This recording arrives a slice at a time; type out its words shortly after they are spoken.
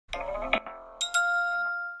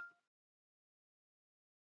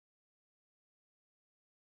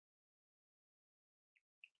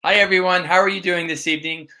Hi everyone, how are you doing this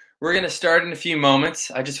evening? We're going to start in a few moments.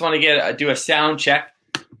 I just want to do a sound check.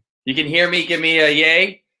 You can hear me, give me a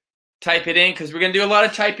yay. Type it in because we're going to do a lot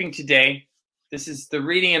of typing today. This is the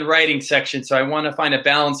reading and writing section, so I want to find a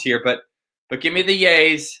balance here, but give me the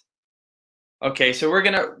yays. Okay, so we're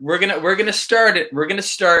gonna start it. We're gonna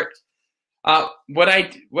start. What I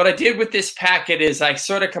did with this packet is I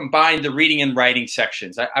sort of combined the reading and writing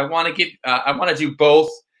sections. I want to do both.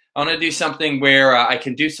 I want to do something where I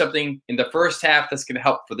can do something in the first half that's going to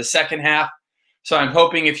help for the second half. So I'm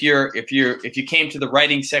hoping if you came to the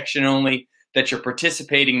writing section only that you're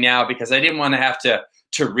participating now, because I didn't want to have to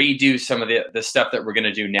redo some of the stuff that we're going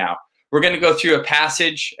to do now. We're going to go through a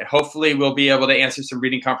passage. Hopefully we'll be able to answer some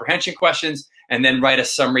reading comprehension questions and then write a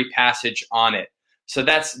summary passage on it. So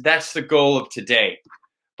that's the goal of today.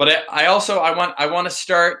 But I want to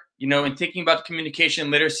start, in thinking about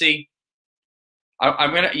communication literacy.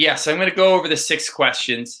 I'm gonna go over the 6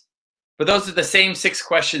 questions, but those are the same 6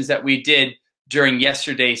 questions that we did during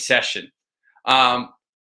yesterday's session.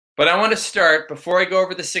 But I want to start, before I go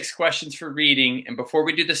over the 6 questions for reading and before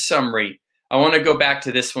we do the summary, I want to go back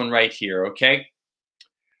to this one right here, okay?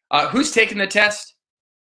 Who's taken the test?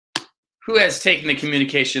 Who has taken the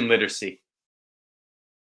communication literacy?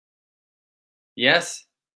 Yes?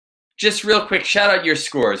 Just real quick, shout out your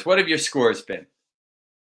scores. What have your scores been?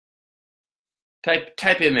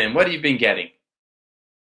 Type them in. What have you been getting?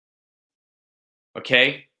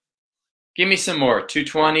 Okay. Give me some more.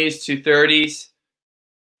 220s, 230s.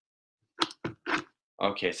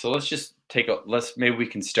 Okay, so maybe we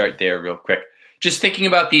can start there real quick. Just thinking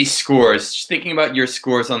about these scores, just thinking about your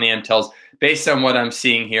scores on the MTELs based on what I'm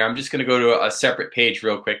seeing here. I'm just going to go to a separate page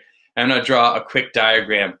real quick. I'm going to draw a quick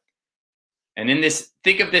diagram. And in this,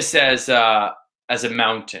 think of this as a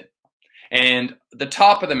mountain. And the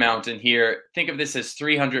top of the mountain here, think of this as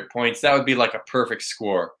 300 points. That would be like a perfect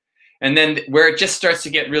score. And then where it just starts to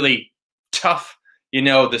get really tough,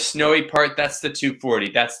 the snowy part, that's the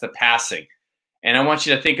 240. That's the passing. And I want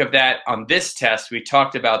you to think of that on this test. We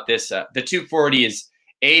talked about this. The 240 is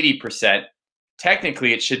 80%.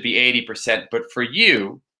 Technically, it should be 80%. But for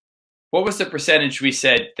you, what was the percentage we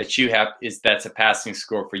said that you have that's a passing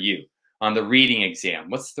score for you on the reading exam?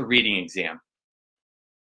 What's the reading exam?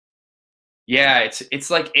 Yeah, it's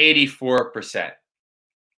like 84%.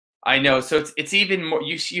 I know. So it's even more.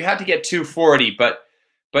 You have to get 240, but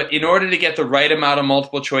in order to get the right amount of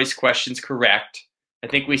multiple choice questions correct, I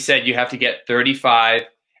think we said you have to get 35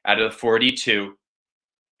 out of the 42,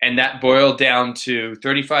 and that boiled down to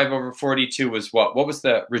 35 over 42 was what? What was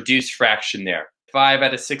the reduced fraction there? 5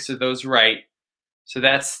 out of 6 of those right. So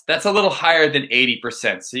that's a little higher than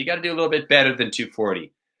 80%. So you got to do a little bit better than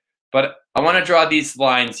 240. But I want to draw these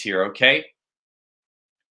lines here, okay?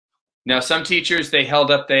 Now, some teachers, they held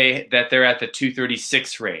up that they're at the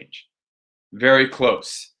 236 range. Very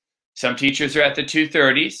close. Some teachers are at the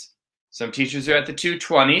 230s. Some teachers are at the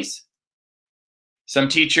 220s. Some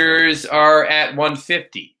teachers are at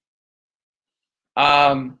 150.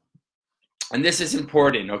 And this is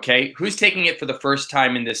important, okay? Who's taking it for the first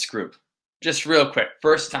time in this group? Just real quick,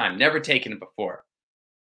 first time, never taken it before.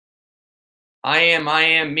 I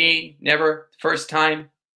am, me, never, first time.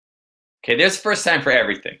 Okay, there's first time for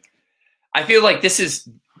everything. I feel like this is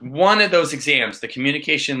one of those exams, the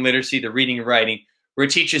communication literacy, the reading and writing, where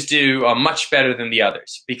teachers do much better than the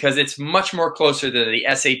others because it's much more closer to the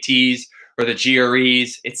SATs or the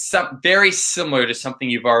GREs. It's very similar to something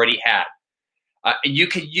you've already had. You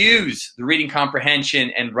could use the reading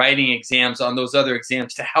comprehension and writing exams on those other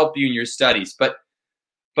exams to help you in your studies. But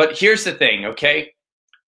here's the thing, okay?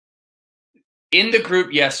 In the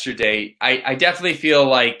group yesterday, I definitely feel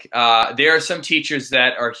like there are some teachers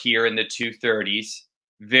that are here in the 230s,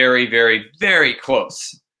 very, very, very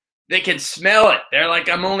close. They can smell it. They're like,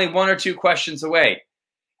 I'm only 1 or 2 questions away.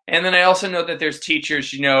 And then I also know that there's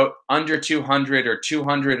teachers, under 200 or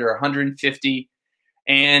 200 or 150.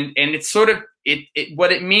 And it's sort of,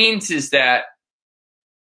 what it means is that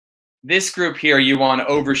this group here, you want to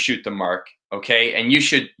overshoot the mark. Okay, and you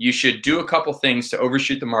should do a couple things to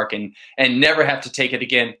overshoot the mark and never have to take it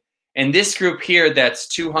again. And this group here that's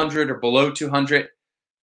 200 or below 200,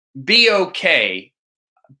 be okay.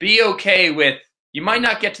 Be okay with, you might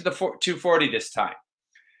not get to the 240 this time.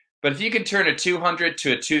 But if you can turn a 200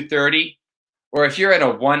 to a 230, or if you're at a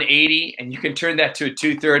 180 and you can turn that to a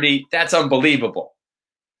 230, that's unbelievable.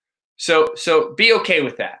 So be okay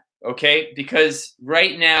with that. Okay, because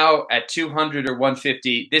right now at 200 or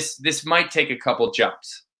 150, this might take a couple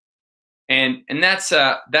jumps, and that's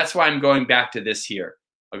why I'm going back to this here.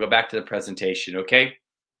 I'll go back to the presentation. Okay.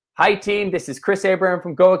 Hi team, this is Chris Abraham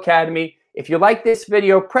from GOHAcademy, If you like this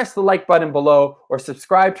video, press the like button below or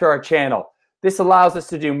subscribe to our channel. This allows us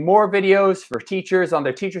to do more videos for teachers on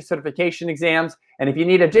their teacher certification exams. And if you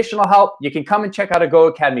need additional help, you can come and check out a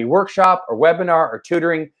GOHAcademy workshop or webinar or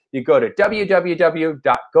tutoring. You go to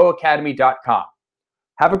www.GOHacademy.com.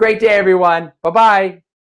 Have a great day, everyone. Bye-bye.